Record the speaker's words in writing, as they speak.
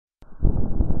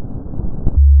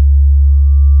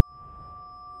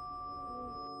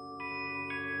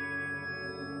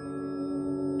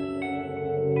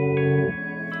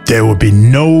There would be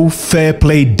no Fair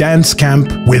Play dance camp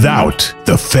without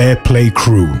the Fair Play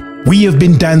crew. We have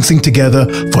been dancing together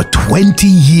for 20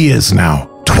 years now.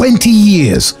 20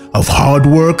 years of hard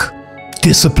work,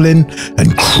 discipline,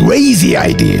 and crazy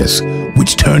ideas,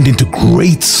 which turned into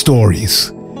great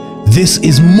stories. This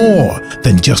is more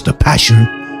than just a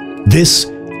passion. This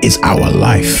is our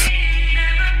life.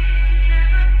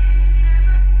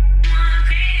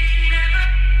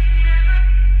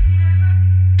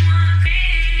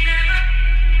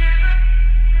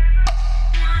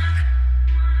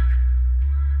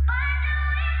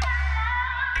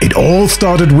 It all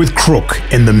started with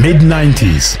Kruk in the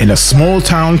mid-90s in a small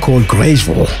town called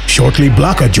Kraków. Shortly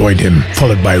BLASZKO joined him,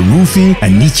 followed by Rufi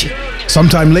and MICHAĆ.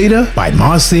 Sometime later by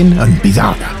Marcin and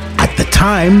Bizarra. At the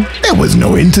time, there was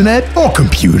no internet or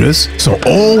computers, so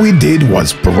all we did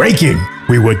was breaking.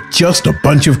 We were just a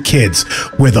bunch of kids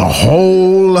with a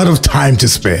whole lot of time to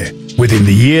spare. Within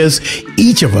the years,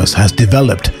 each of us has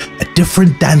developed a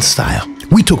different dance style.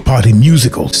 We took part in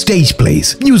musicals, stage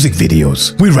plays, music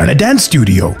videos. We ran a dance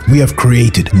studio. We have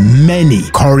created many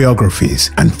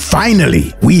choreographies. And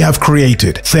finally, we have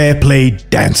created Fair Play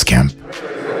Dance Camp.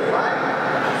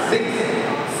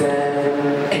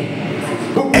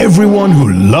 Everyone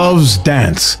who loves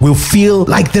dance will feel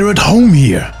like they're at home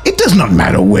here. It does not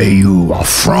matter where you are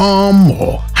from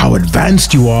or how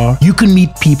advanced you are. You can meet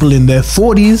people in their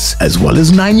 40s as well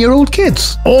as 9-year-old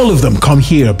kids. All of them come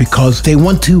here because they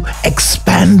want to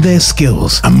expand their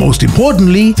skills. And most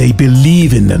importantly, they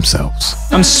believe in themselves.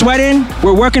 I'm sweating.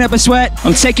 We're working up a sweat.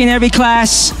 I'm taking every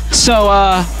class. So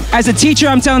as a teacher,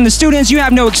 I'm telling the students, you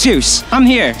have no excuse. I'm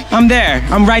here. I'm there.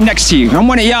 I'm right next to you. I'm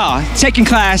one of y'all taking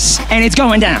class, and it's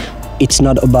going down. It's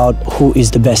not about who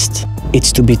is the best.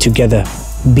 It's to be together.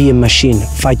 Be a machine.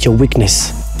 Fight your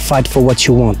weakness. Fight for what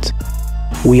you want.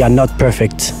 We are not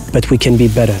perfect, but we can be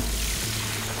better.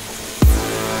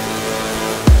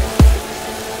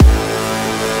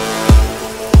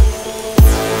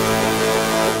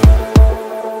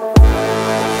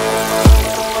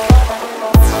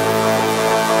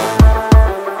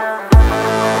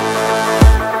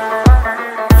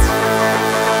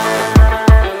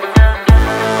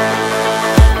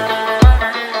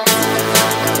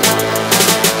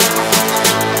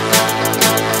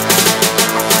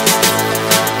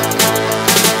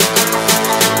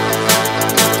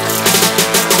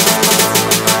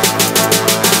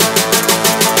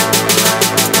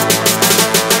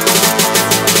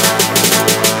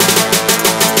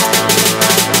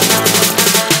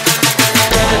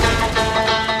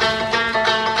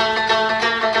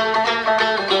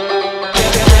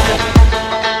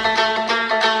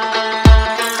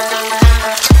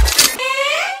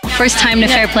 First time to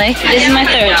Fair Play? This is my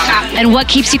third. And what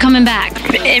keeps you coming back?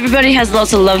 Everybody has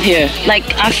lots of love here. Like,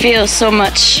 I feel so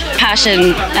much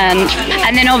passion,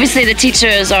 and then obviously the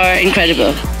teachers are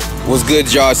incredible. What's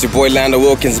good, y'all? It's your boy LANDO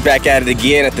Wilkins back at it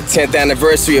again at the 10th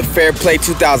anniversary of Fair Play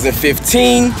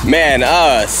 2015. Man,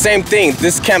 same thing.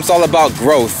 This camp's all about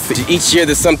growth. Each year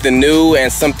there's something new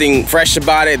and something fresh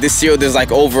about it. This year there's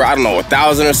like over,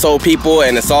 1,000 or so people,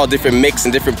 and it's all different mix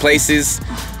in different places.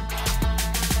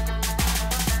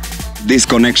 This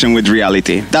connection with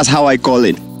reality. That's how I call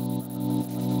it.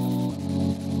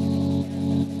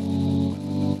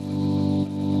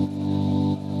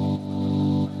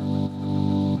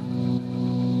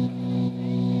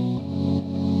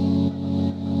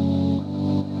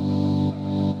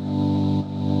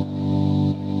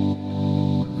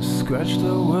 Scratch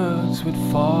the words with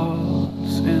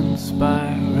false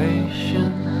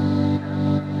inspiration.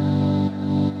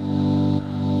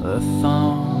 A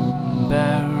thorn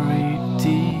buried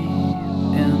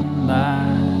deep in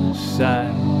my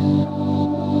side.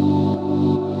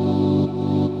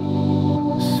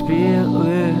 Spirit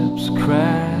lips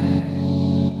cracked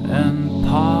and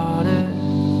parted.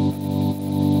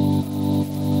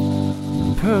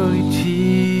 Pearly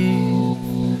teeth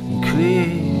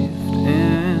cleaved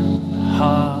in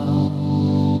half.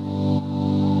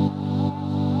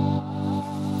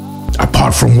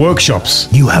 Apart from workshops,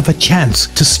 you have a chance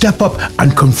to step up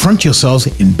and confront yourselves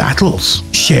in battles.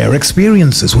 Share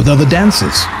experiences with other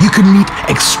dancers. You can meet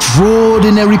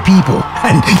extraordinary people.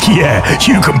 And yeah,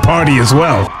 you can party as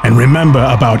well. And remember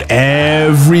about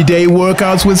everyday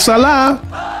workouts with Salah.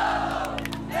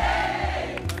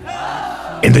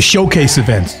 In the showcase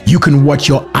events, you can watch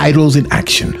your idols in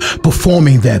action,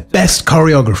 performing their best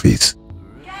choreographies.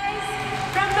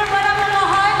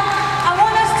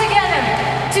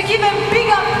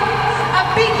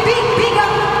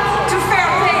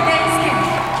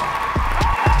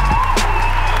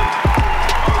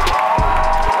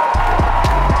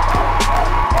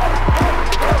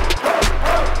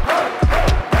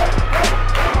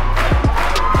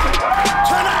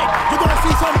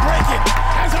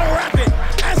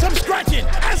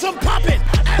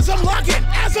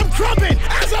 add some trumpet,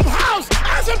 add some house,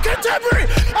 add some contemporary,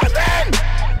 and then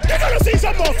you're gonna see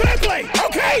some more fair play,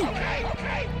 okay?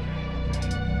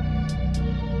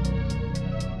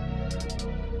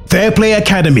 Fair Play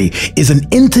Academy is an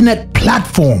internet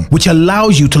platform which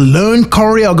allows you to learn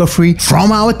choreography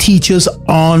from our teachers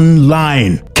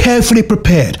online. Carefully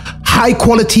prepared,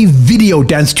 high-quality video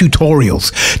dance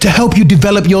tutorials to help you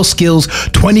develop your skills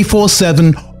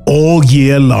 24/7 all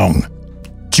year long.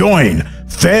 Join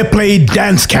Fair Play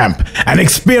Dance Camp and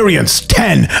experience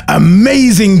 10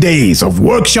 amazing days of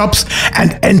workshops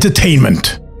and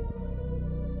entertainment.